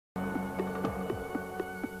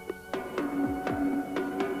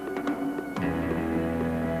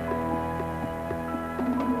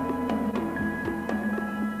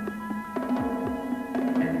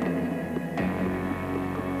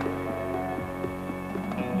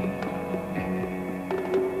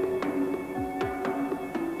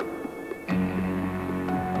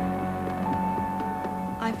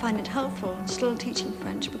find it helpful still teaching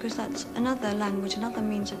French because that's another language, another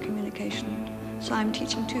means of communication. So I'm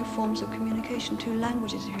teaching two forms of communication, two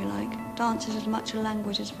languages, if you like. Dance is as much a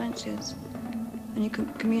language as French is. And you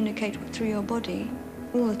can communicate through your body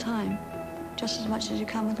all the time, just as much as you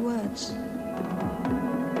can with words.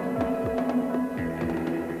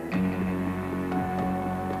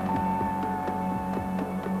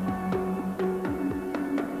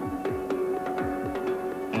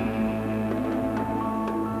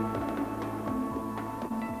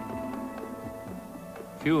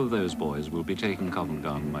 Few of those boys will be taking Covent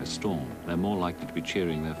Garden by storm. They're more likely to be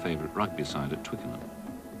cheering their favourite rugby side at Twickenham.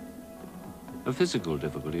 A physical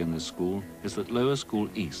difficulty in this school is that Lower School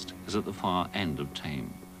East is at the far end of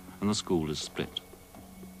Thame, and the school is split.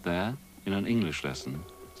 There, in an English lesson,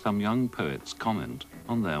 some young poets comment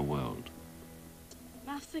on their world.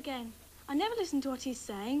 Maths again. I never listen to what he's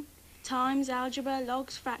saying. Times, algebra,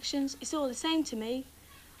 logs, fractions, it's all the same to me.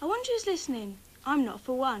 I wonder who's listening. I'm not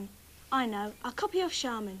for one. I know, I'll copy off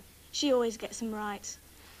Charmin. She always gets them right.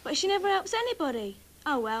 But she never helps anybody.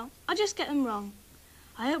 Oh well, I'll just get them wrong.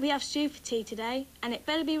 I hope we have stew for tea today, and it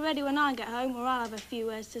better be ready when I get home or I'll have a few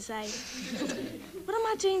words to say. What am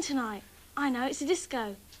I doing tonight? I know, it's a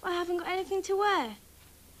disco. I haven't got anything to wear.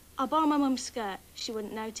 I'll borrow my mum's skirt. She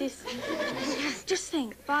wouldn't notice. Just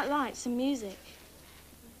think, bright lights and music.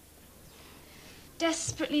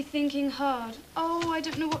 Desperately thinking hard. Oh, I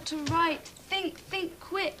don't know what to write. Think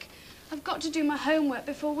quick. I've got to do my homework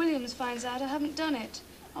before Williams finds out I haven't done it.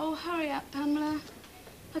 Oh, hurry up, Pamela.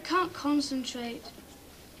 I can't concentrate.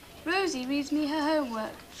 Rosie reads me her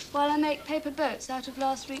homework while I make paper boats out of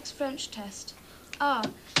last week's French test. Ah,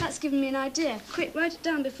 that's given me an idea. Quick, write it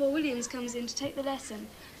down before Williams comes in to take the lesson.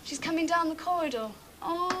 She's coming down the corridor.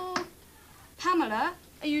 Oh, Pamela,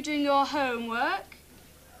 are you doing your homework?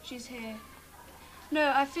 She's here.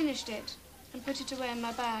 No, I finished it and put it away in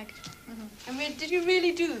my bag. And did you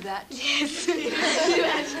really do that? Yes.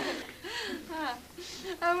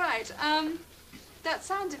 All right. That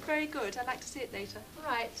sounded very good. I'd like to see it later.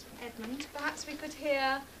 All right, Edmund, perhaps we could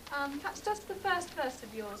hear, perhaps just the first verse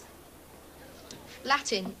of yours.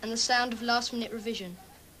 Latin and the sound of last-minute revision.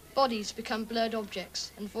 Bodies become blurred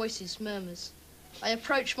objects and voices murmurs. I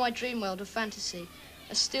approach my dream world of fantasy,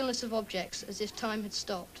 a stillness of objects as if time had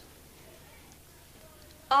stopped.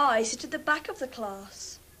 I sit at the back of the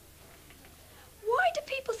class. Why do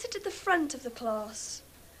people sit at the front of the class?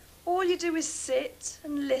 All you do is sit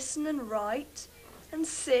and listen and write, and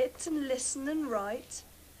sit and listen and write.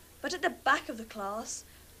 But at the back of the class,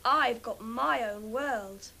 I've got my own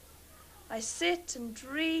world. I sit and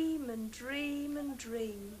dream and dream and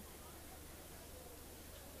dream.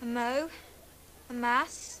 A mo, a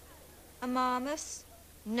mass, a marmus.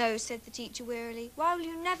 No, said the teacher wearily. Why will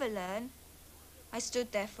you never learn? I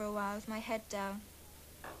stood there for a while with my head down.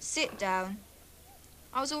 Sit down.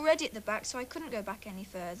 I was already at the back, so I couldn't go back any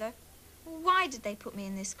further. Why did they put me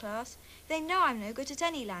in this class? They know I'm no good at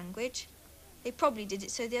any language. They probably did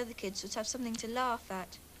it so the other kids would have something to laugh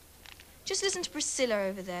at. Just listen to Priscilla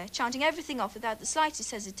over there, chanting everything off without the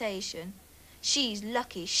slightest hesitation. She's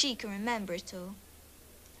lucky she can remember it all.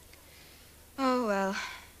 Oh, well,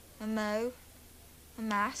 a mo, a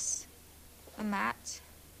mass, a mat.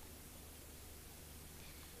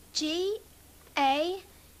 G, A,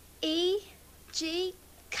 E, G.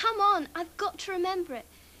 Come on, I've got to remember it.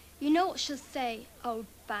 You know what she'll say, old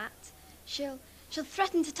bat. She'll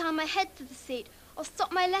threaten to tie my head to the seat or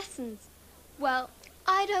stop my lessons. Well,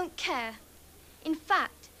 I don't care. In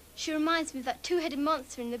fact, she reminds me of that two-headed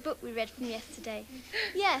monster in the book we read from yesterday.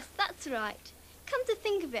 Yes, that's right. Come to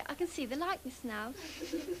think of it, I can see the likeness now.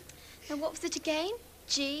 Now, what was it again?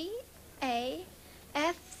 G, A,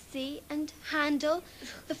 F, C, and Handel,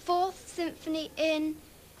 the Fourth Symphony in...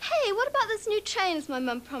 Hey, what about those new trainers my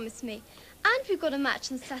mum promised me? And we've got a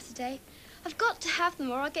match on Saturday. I've got to have them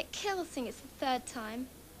or I'll get killed seeing it's the third time.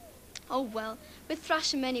 Oh, well, we'll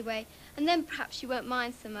thrash 'em anyway, and then perhaps she won't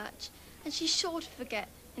mind so much. And she's sure to forget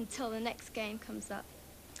until the next game comes up.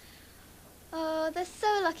 Oh, they're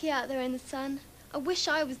so lucky out there in the sun. I wish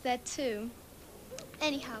I was there too.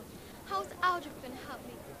 Anyhow, how's algebra going to help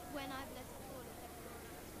me when I've less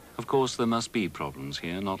orders? Of course, there must be problems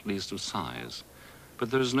here, not least of size. But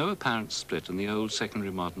there is no apparent split in the old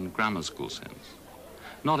secondary modern grammar school sense.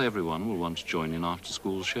 Not everyone will want to join in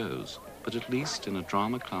after-school shows, but at least in a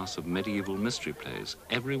drama class of medieval mystery plays,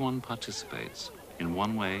 everyone participates in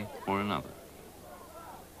one way or another.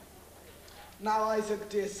 Now, Isaac,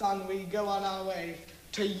 dear son, we go on our way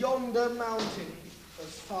to yonder mountain as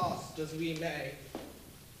fast as we may.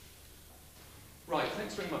 Right,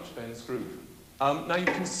 thanks very much, Ben Scrooge. Now you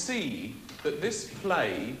can see that this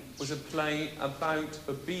play was a play about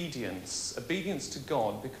obedience, obedience to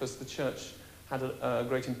God, because the church had a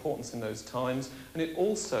great importance in those times, and it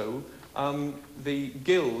also, the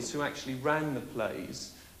guilds who actually ran the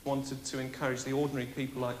plays wanted to encourage the ordinary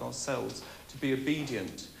people like ourselves to be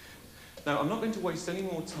obedient. Now, I'm not going to waste any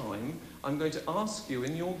more time. I'm going to ask you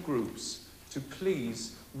in your groups to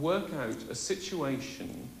please work out a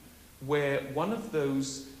situation where one of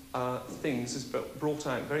those things is brought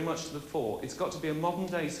out very much to the fore. It's got to be a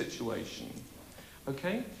modern-day situation.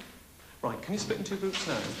 Okay? Right, can you split into groups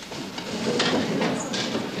now?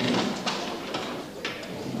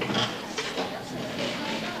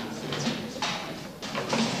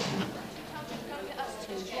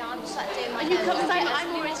 You come say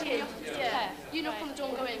I'm already in. Yeah. You knock on the door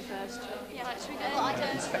and go in first. Yeah. Right, should we go? Well,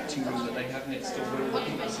 the inspecting room that they have next door, where all the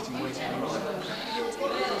people are sitting waiting on us.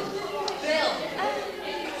 Bill!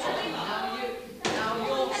 Now,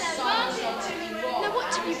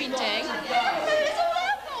 what have you been doing? It's all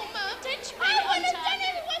our fault, Mum. Don't you blame it on time.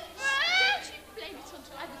 Don't you blame it on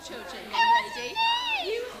other children, young lady.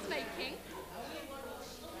 You were smoking.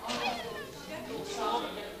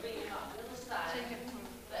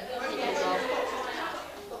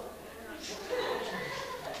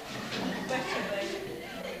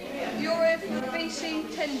 You're here for the BC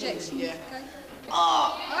 10 Jackson. Yeah. Okay.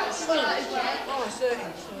 Oh, that's right. Oh, 30.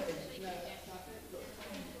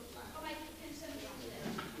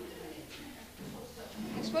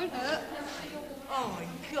 This won't hurt. Oh, my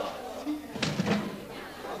God.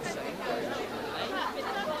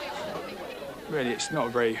 Really, it's not a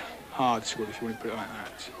very hard school, if you want to put it like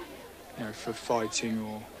that. You know, for fighting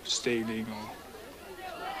or stealing or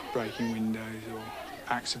breaking windows or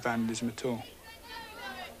acts of vandalism at all.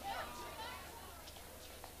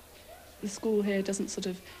 The school here doesn't sort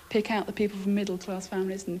of pick out the people from middle-class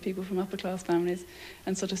families and the people from upper-class families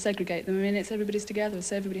and sort of segregate them. I mean, it's everybody's together,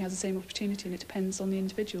 so everybody has the same opportunity, and it depends on the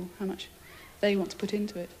individual, how much they want to put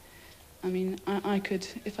into it. I mean, I could,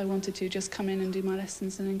 if I wanted to, just come in and do my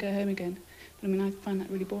lessons and then go home again. But, I mean, I find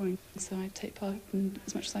that really boring, so I take part in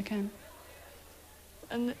as much as I can.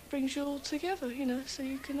 And it brings you all together, you know, so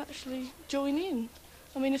you can actually join in.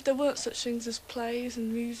 I mean, if there weren't such things as plays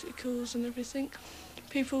and musicals and everything,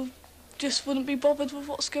 people just wouldn't be bothered with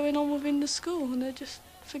what's going on within the school, and they'd just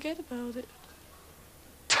forget about it.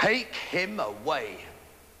 Take him away.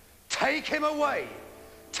 Take him away.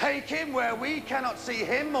 Take him where we cannot see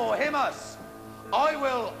him or him us.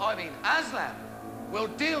 Aslan will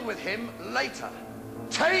deal with him later.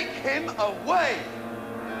 Take him away.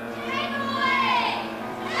 Take him away!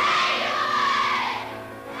 Take him away!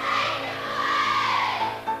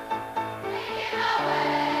 Take him away!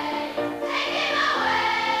 Take him away!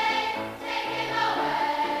 Take him away! Take him away!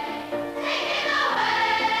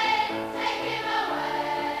 Take him away! Take him away!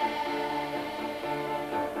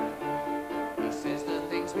 He says the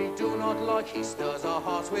things we do not like, he stirs our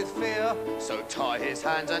hearts with fear. So tie his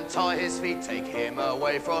hands and tie his feet, take him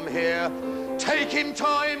away from here. Take him,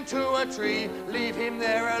 tie him to a tree, leave him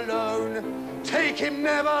there alone. Take him,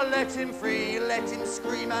 never let him free, let him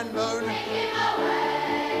scream and moan. Take him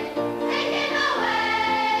away! Take him away!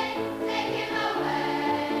 Take him away!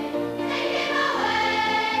 Take him away!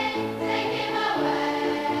 Take him away!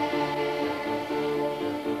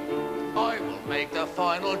 I will make the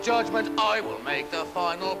final judgment, I will make the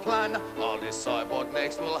final plan. I'll decide what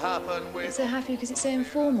next will happen with... It's so happy because it's so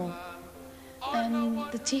informal. And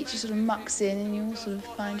the teacher sort of mucks in and you all sort of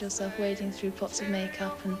find yourself wading through pots of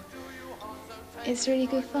makeup, and it's really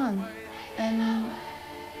good fun. And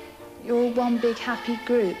you're all one big happy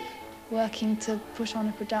group working to put on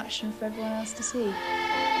a production for everyone else to see.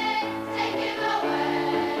 Take him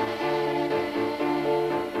away!